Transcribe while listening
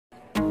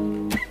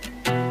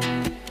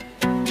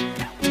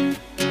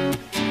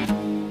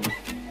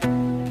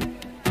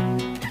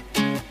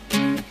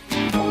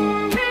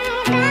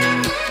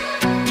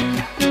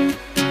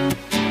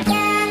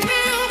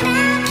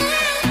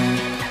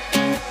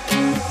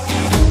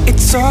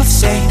It's all the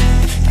same,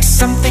 like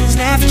some things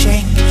never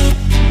change.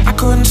 I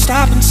couldn't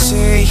stop and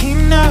say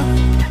no.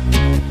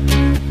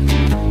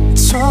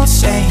 It's all the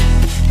same,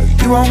 but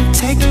you won't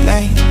take the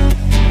blame,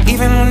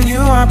 even when you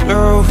are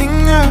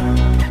blowing up.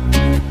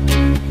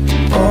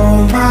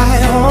 Oh my,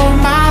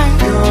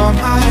 you're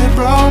my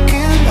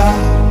broken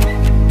love.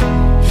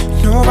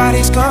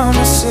 Nobody's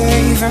gonna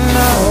save her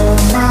now.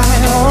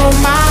 Oh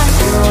my,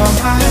 you're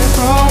my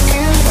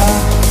broken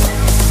love.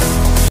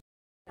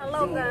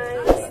 Hello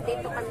guys,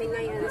 dito kami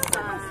ngayon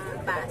sa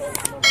bus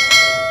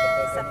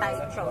sa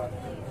Taiwan.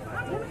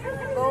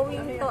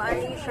 Going to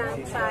Alishan,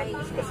 Chiayi.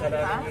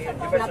 Kasama ko.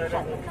 Nakalagay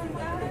na.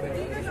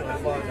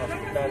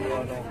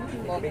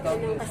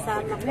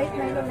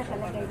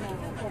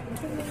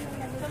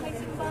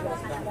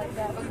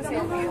 Kasi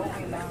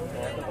okay lang.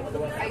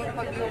 Ay,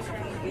 pag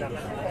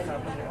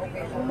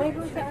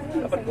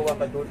yung dapat gawa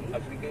ka doon,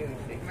 agbigay yung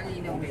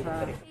malinaw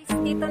siya.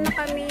 Dito na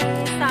kami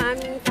sa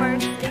aming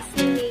first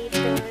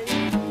destination.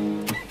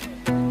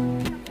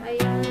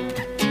 Ayan.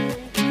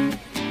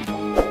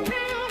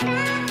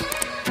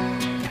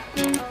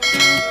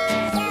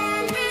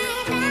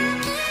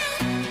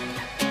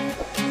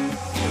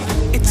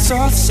 It's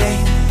all the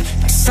same,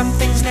 like some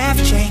things never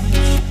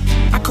change.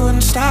 I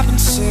couldn't stop and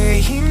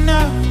say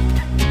no.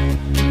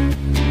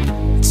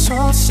 It's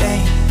all the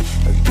same,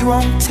 but you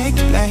won't take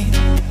the blame,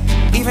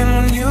 even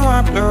when you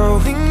are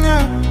blowing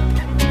up.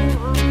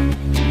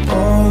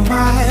 Oh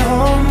my,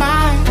 you're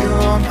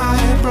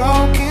my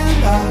broken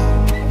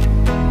love.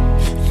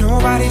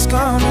 Nobody's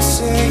gonna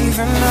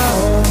save her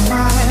now.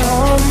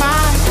 Oh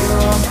my,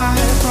 you're my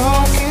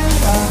broken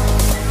love.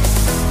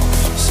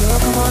 So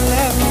come on,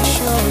 let me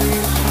show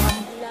you how.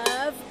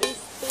 Love is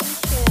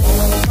patient.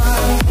 Oh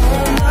my,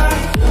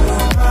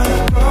 you're my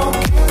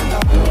broken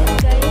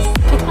love. Guys.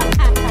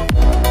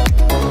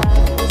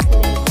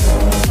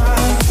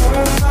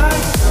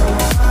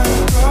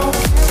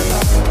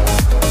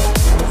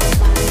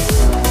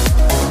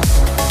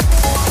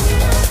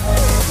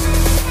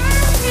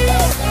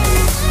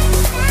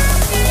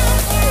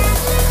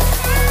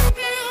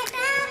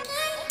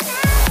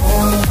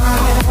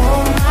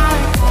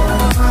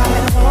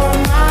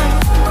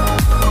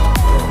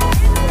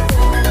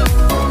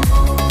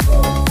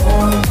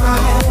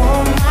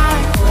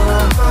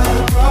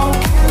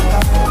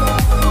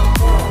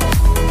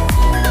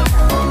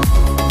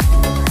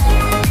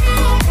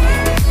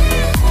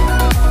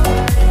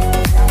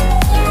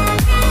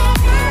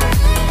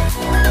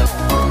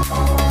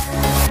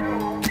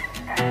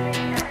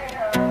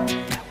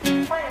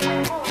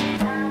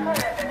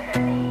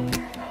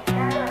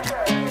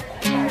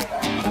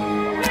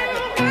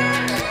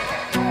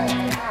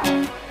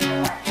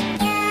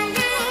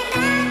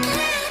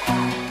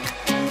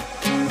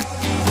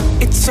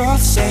 It's all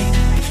the same,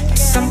 like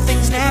some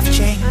things never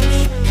change.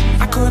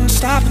 I couldn't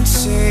stop and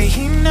say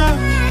no.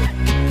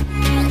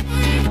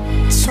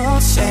 It's all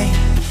the same,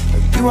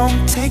 but you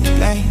won't take the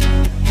blame,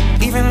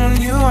 even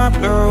when you are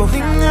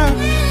blowing up.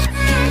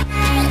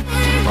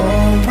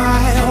 Oh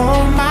my,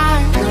 you're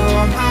my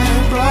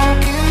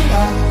broken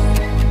love.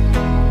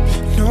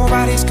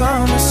 Nobody's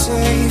gonna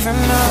save her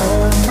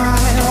now.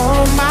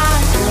 Oh my,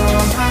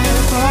 you're my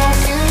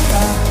broken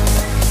love.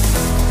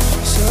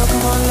 So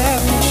come on,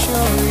 let me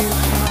show you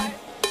how.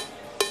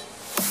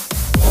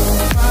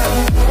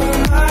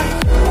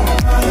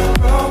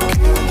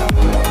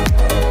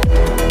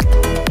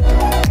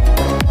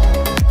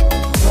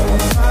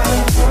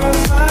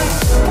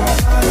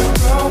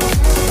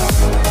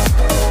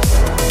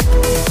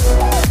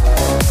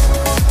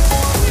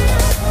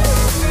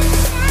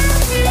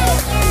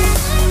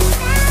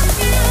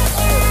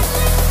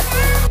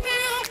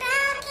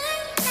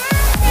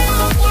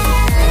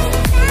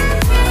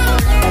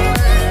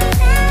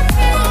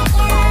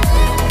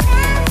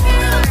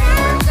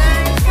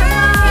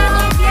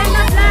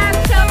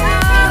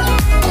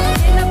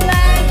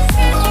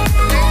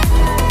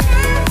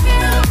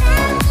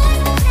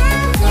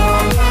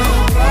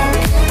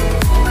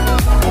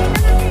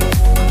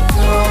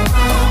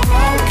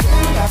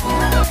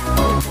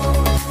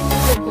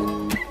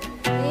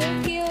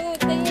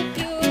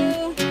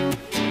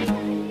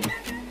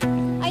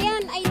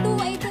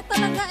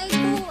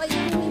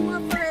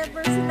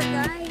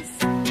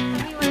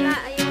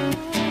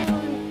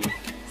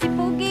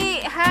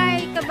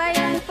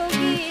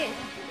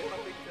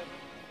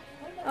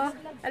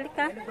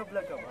 Alika.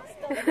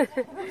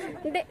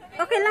 Hindi,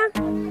 okay lang.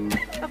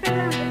 Okay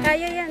lang,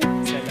 kaya yan.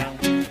 Isa lang.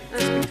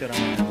 Picture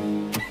ang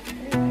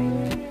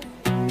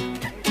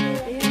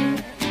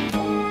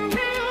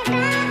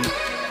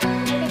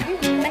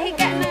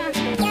Nahiga na.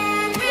 1,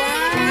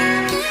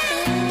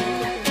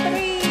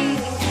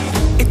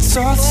 2, 3. It's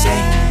all the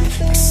same,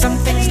 like some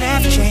things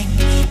never change.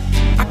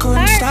 I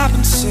couldn't stop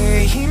and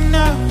say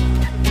no.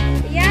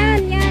 Yan.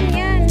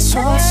 It's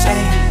all the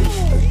same,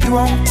 but you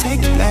won't take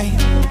the blame,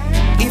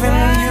 even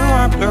when you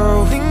are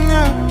blowing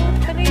up.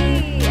 3,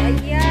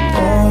 ayan.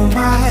 Oh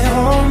my,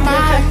 you're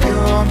my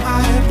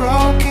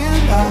broken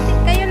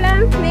love. Kayo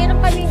lang, meron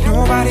kaming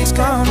Nobody's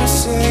gonna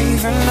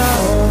save her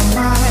now. Oh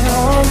my,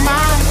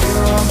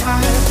 you're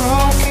my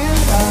broken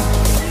love.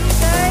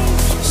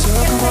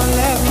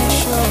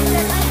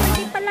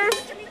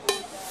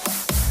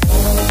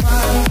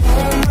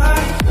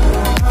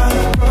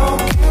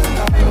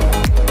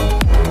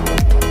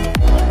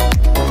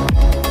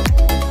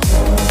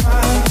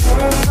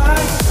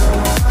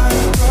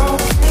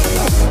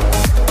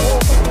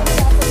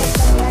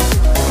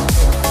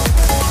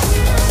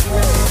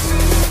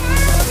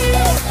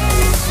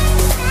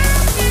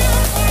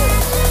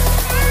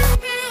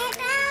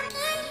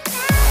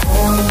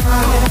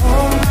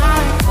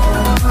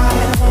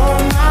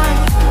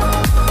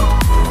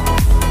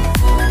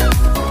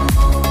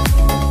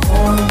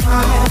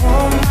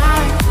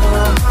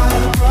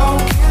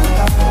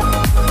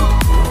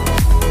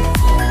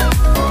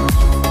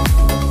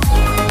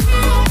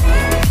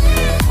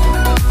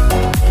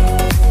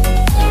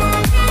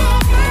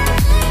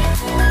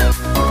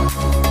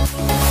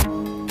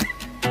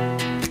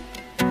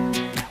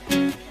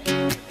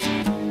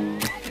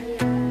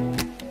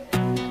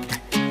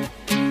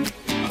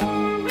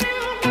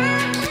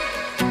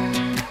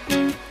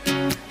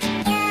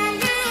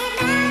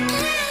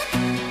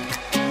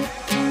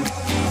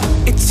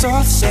 It's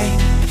all the same,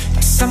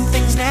 like some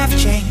things never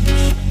change.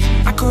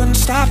 I couldn't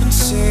stop and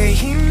say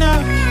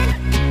no.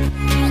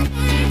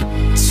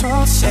 It's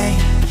all the same,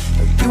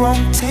 but you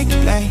won't take the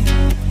blame,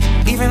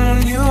 even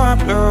when you are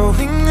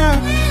blowing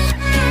up.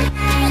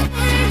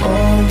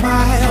 Oh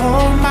my,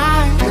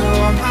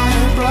 you're my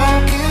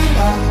broken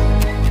love.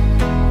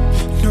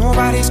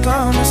 Nobody's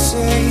gonna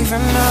save her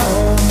now.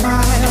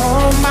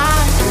 Oh my,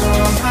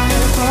 you're my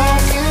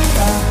broken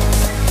love.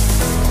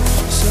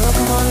 So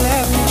come on,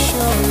 let me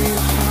show you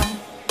how.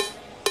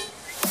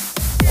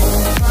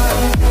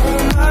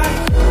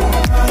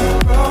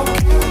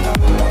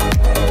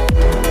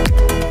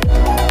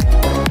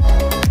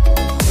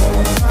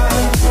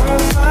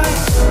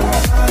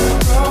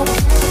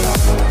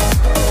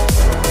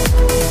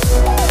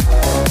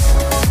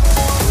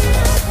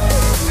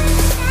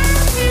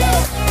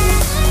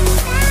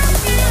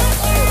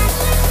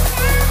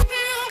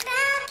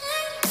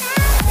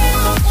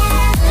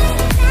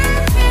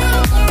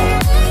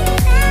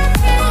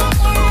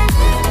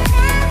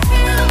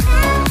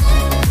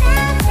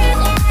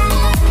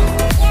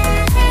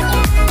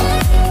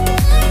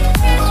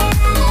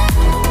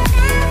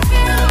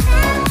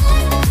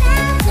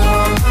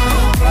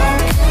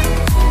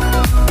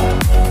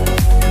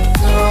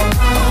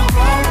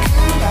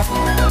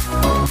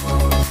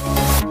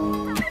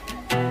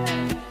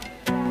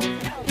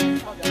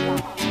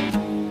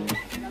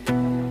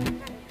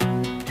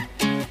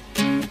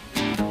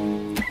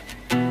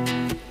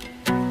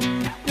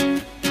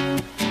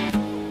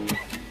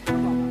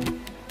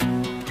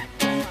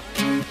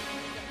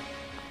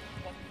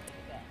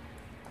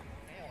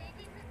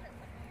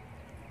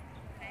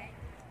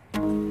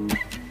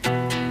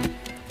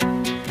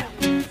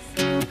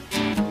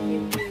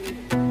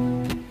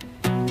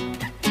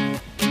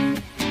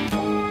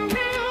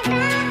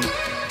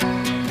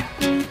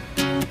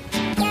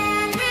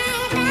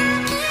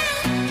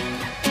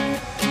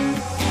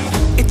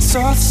 It's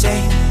all the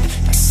same,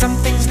 like some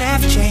things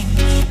never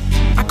change.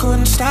 I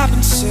couldn't stop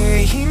and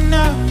say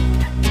no.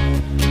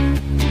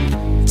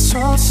 It's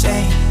all the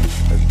same,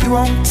 but you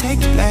won't take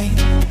the blame,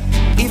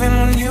 even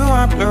when you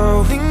are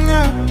blowing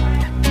up.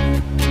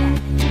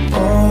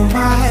 Oh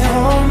my,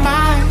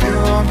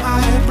 you're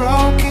my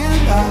broken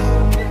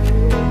love.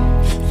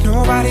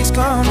 Nobody's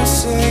gonna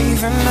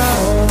save her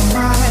now.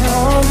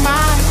 Oh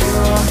my,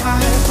 you're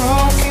my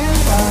broken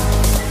love.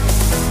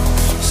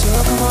 So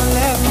come on,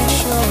 let me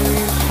show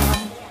you how.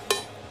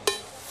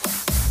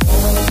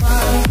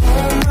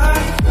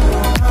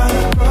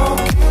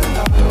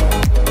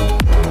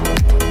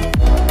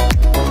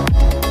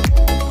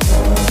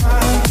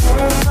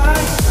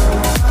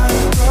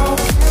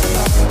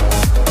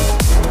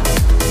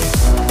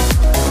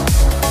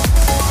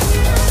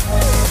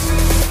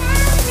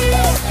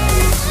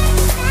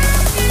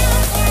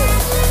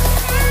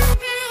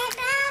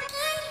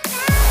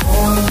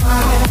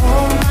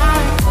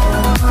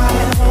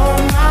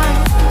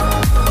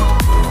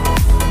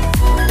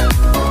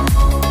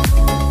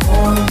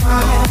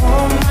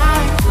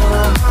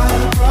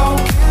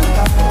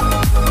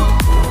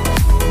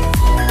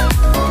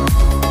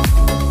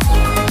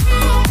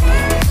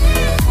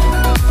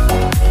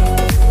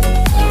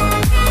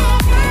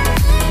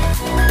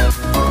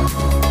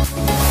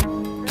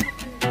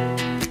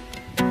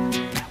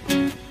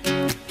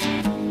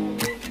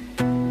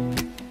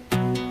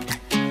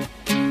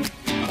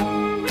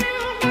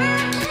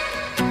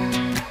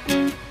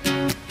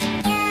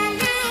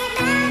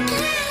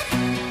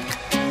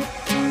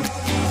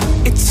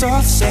 It's all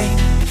the same,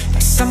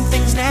 like some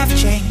things never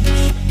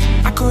change.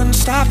 I couldn't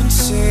stop and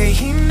say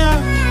no.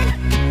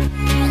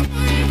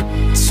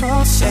 It's all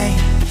the same,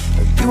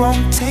 but you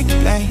won't take the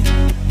blame,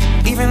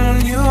 even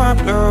when you are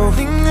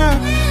blowing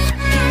up.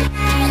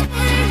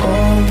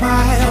 Oh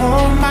my,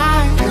 you're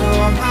my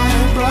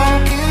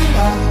broken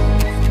love.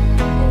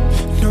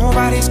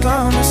 Nobody's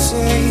gonna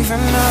save her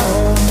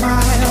now.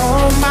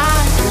 Oh my,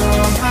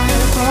 you're my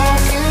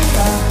broken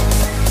love.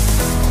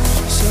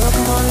 So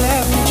come on,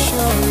 let me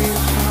show you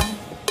how.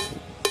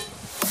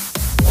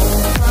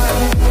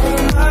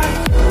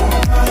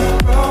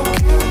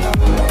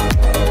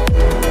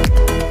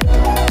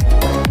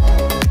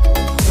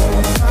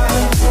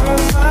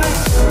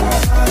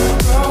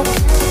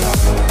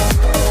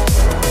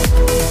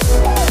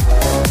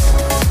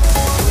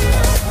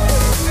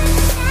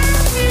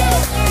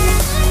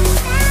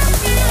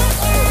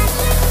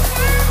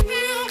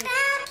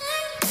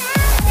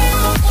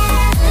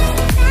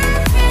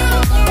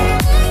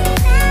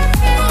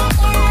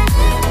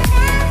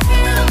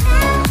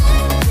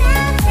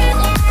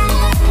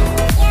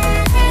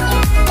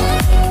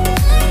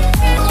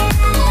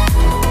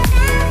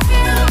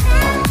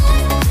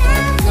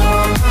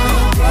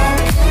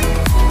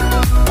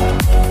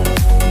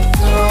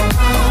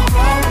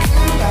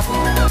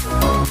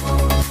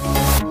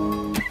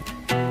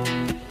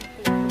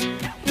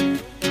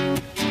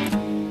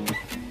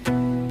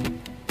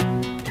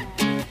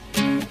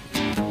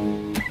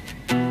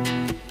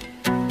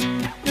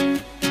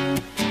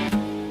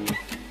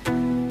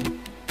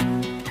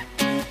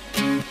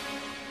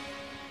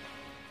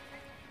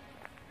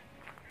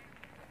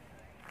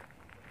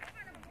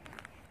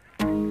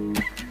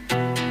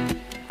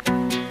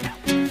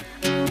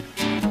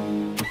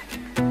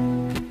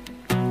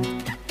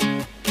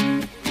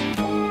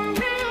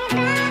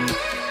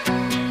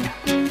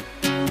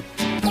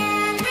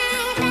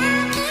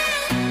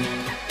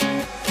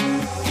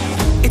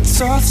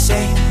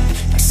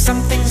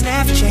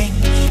 never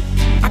changed.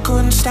 I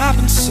couldn't stop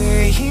and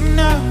say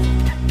no.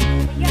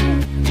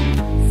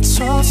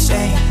 It's all the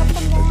same,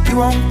 but you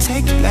won't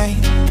take the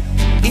blame,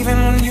 even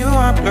when you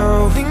are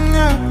blowing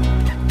up.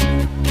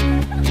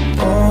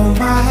 Oh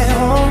my,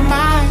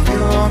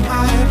 you're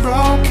my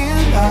broken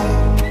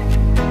love.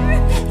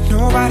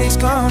 Nobody's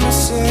gonna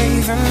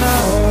save her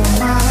now.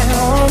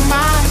 Oh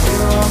my,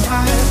 you're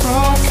my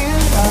broken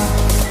love.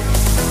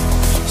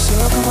 So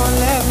come on,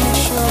 let me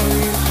show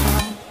you how.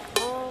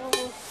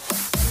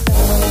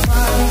 Oh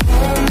my,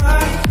 you're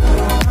my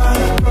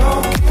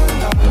broken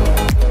love.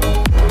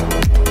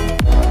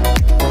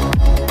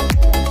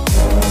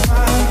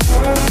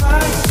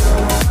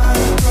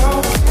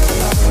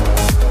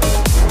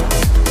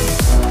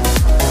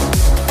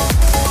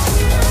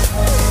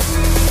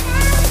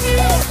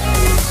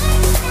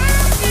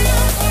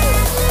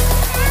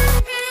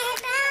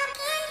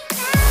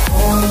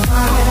 Oh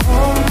my,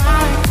 you're my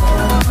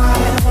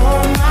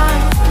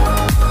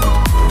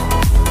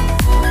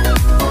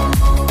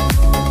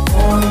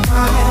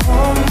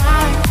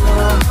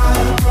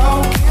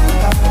broken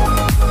love.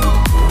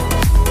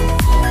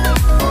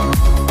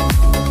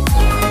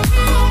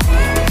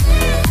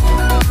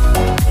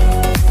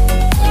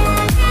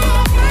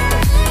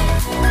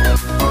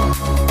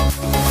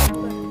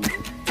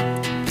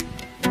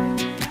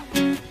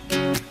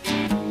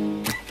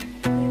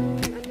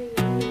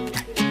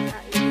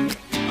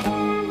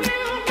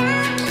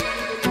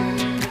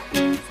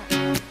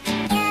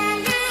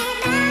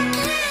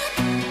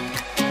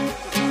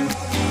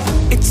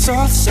 It's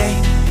all the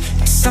same,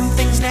 like some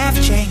things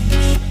never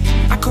change.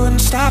 I couldn't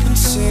stop and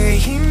say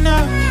no.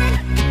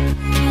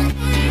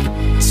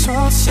 It's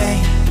all the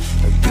same,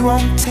 but you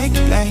won't take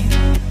the blame,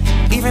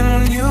 even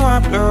when you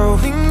are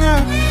blowing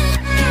up.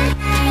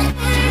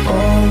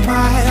 Oh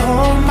my,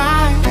 you're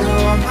my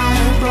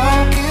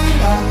broken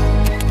love.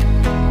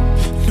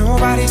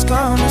 Nobody's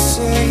gonna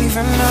save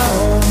her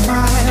now.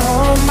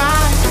 Oh my,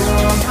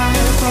 you're my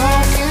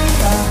broken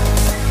love.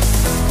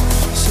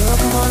 So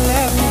come on,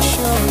 let me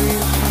show you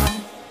how.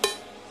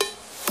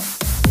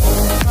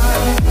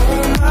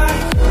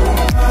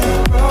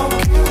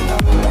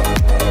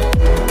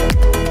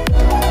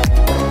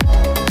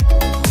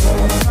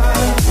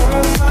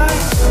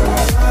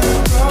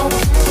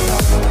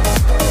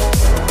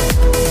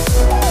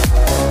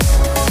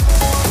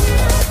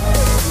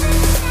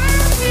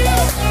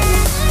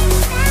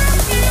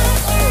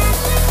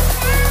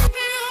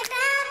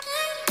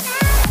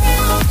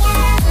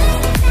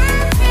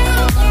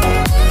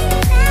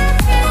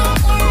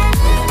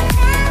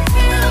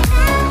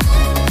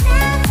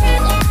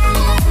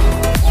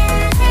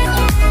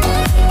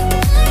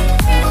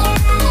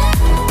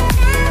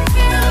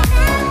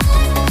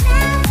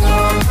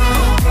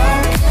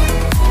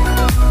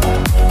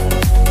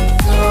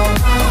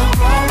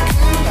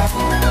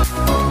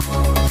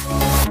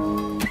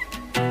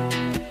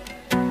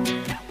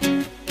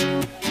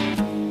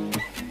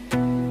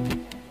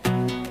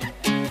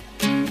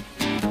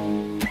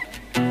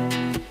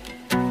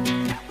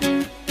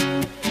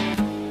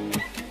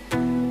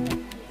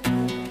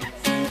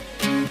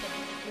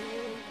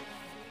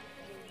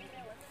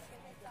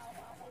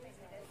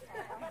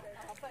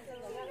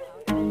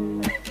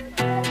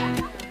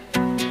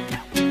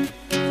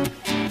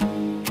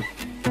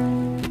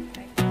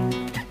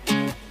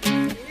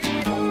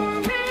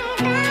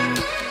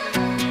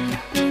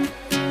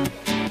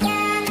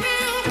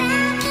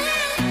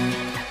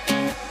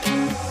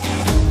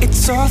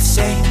 It's all the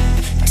same,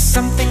 like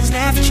some things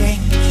never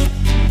change.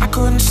 I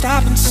couldn't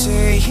stop and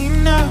say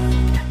no.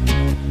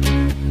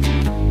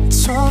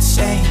 It's all the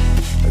same,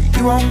 but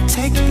you won't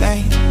take the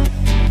blame,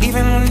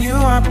 even when you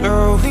are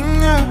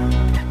blowing up.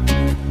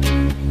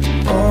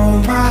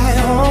 Oh my,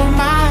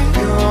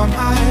 you're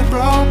my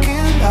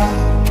broken love.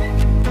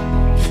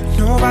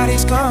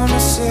 Nobody's gonna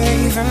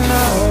save her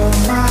now.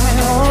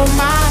 Oh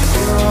my,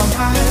 you're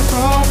my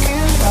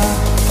broken love.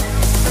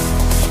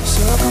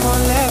 So come on,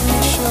 let me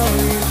show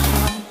you how.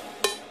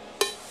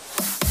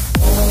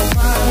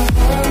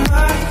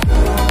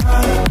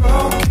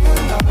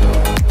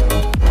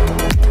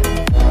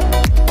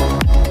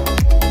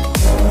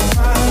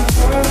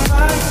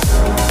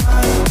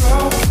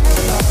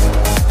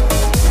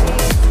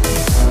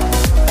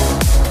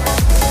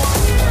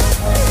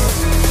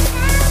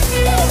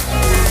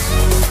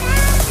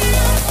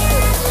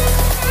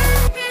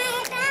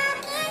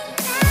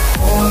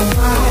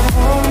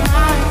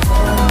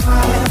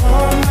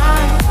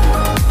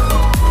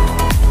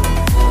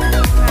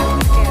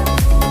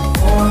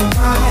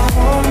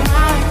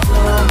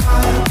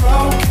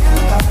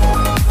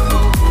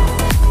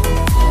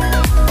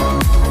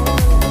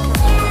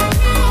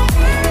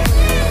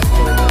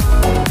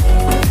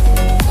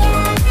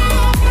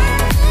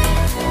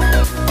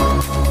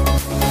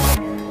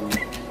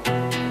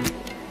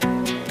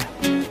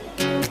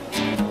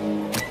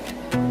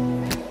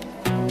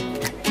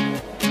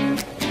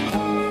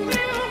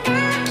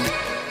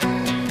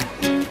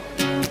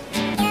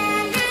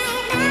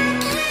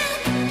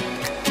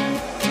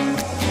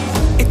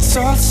 It's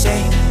all the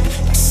same,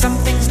 but some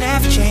things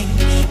never change.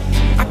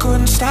 I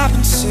couldn't stop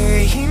and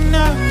say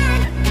no.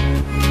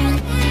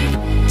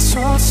 It's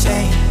all the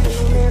same,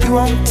 you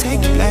won't take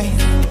blame,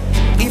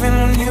 even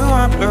when you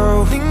are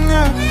blowing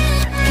up.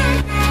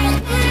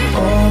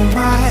 Oh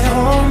my,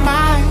 you're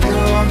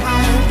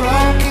my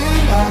broken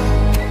love.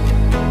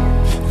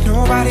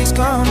 Nobody's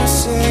gonna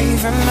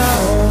save her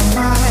now.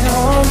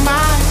 Oh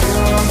my,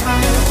 you're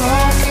my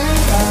broken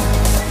love.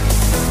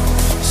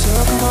 So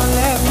come on,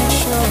 let me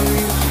show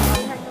you how.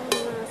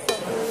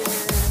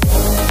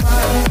 Oh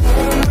my,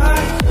 you're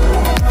my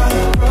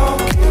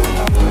broken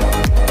love.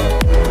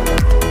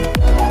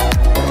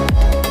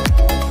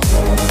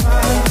 Oh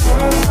my,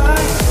 you're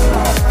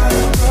my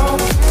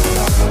broken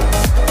love.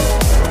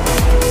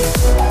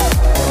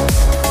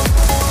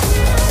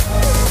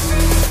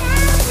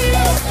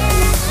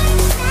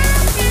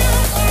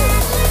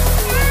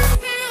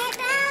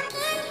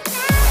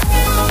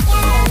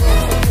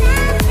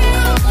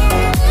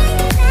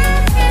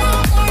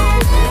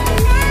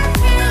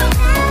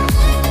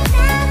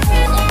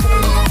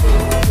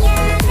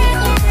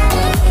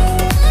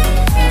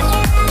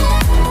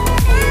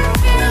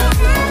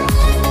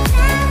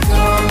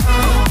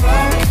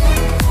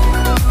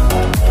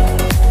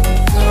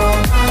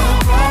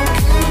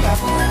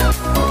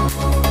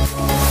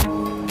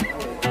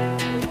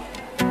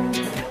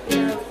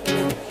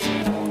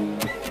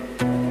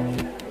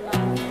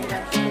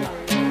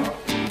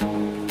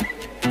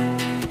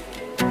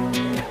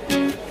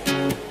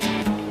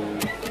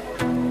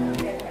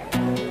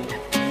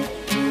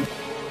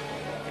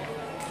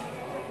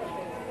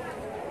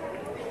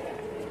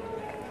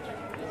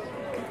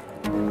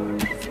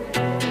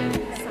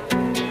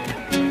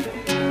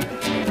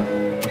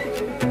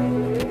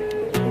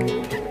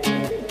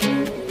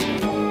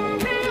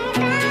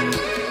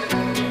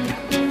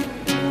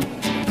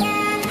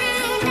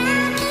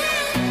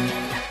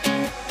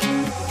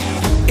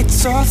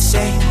 It's all the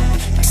same,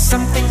 like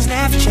some things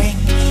never change.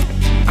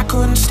 I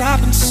couldn't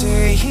stop and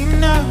say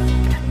no.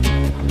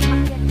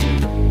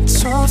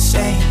 It's all the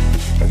same,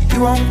 but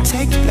you won't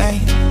take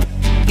blame,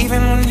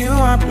 even when you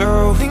are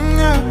blowing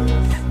up.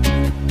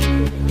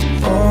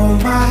 Oh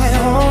my,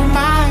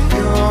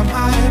 you're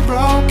my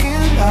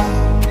broken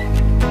love.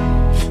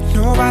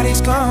 Nobody's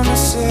gonna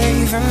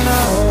save her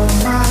now.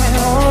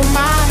 Oh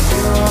my,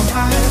 you're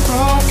my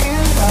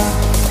broken love.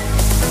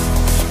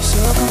 So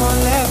come on,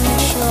 let me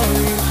show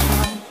you.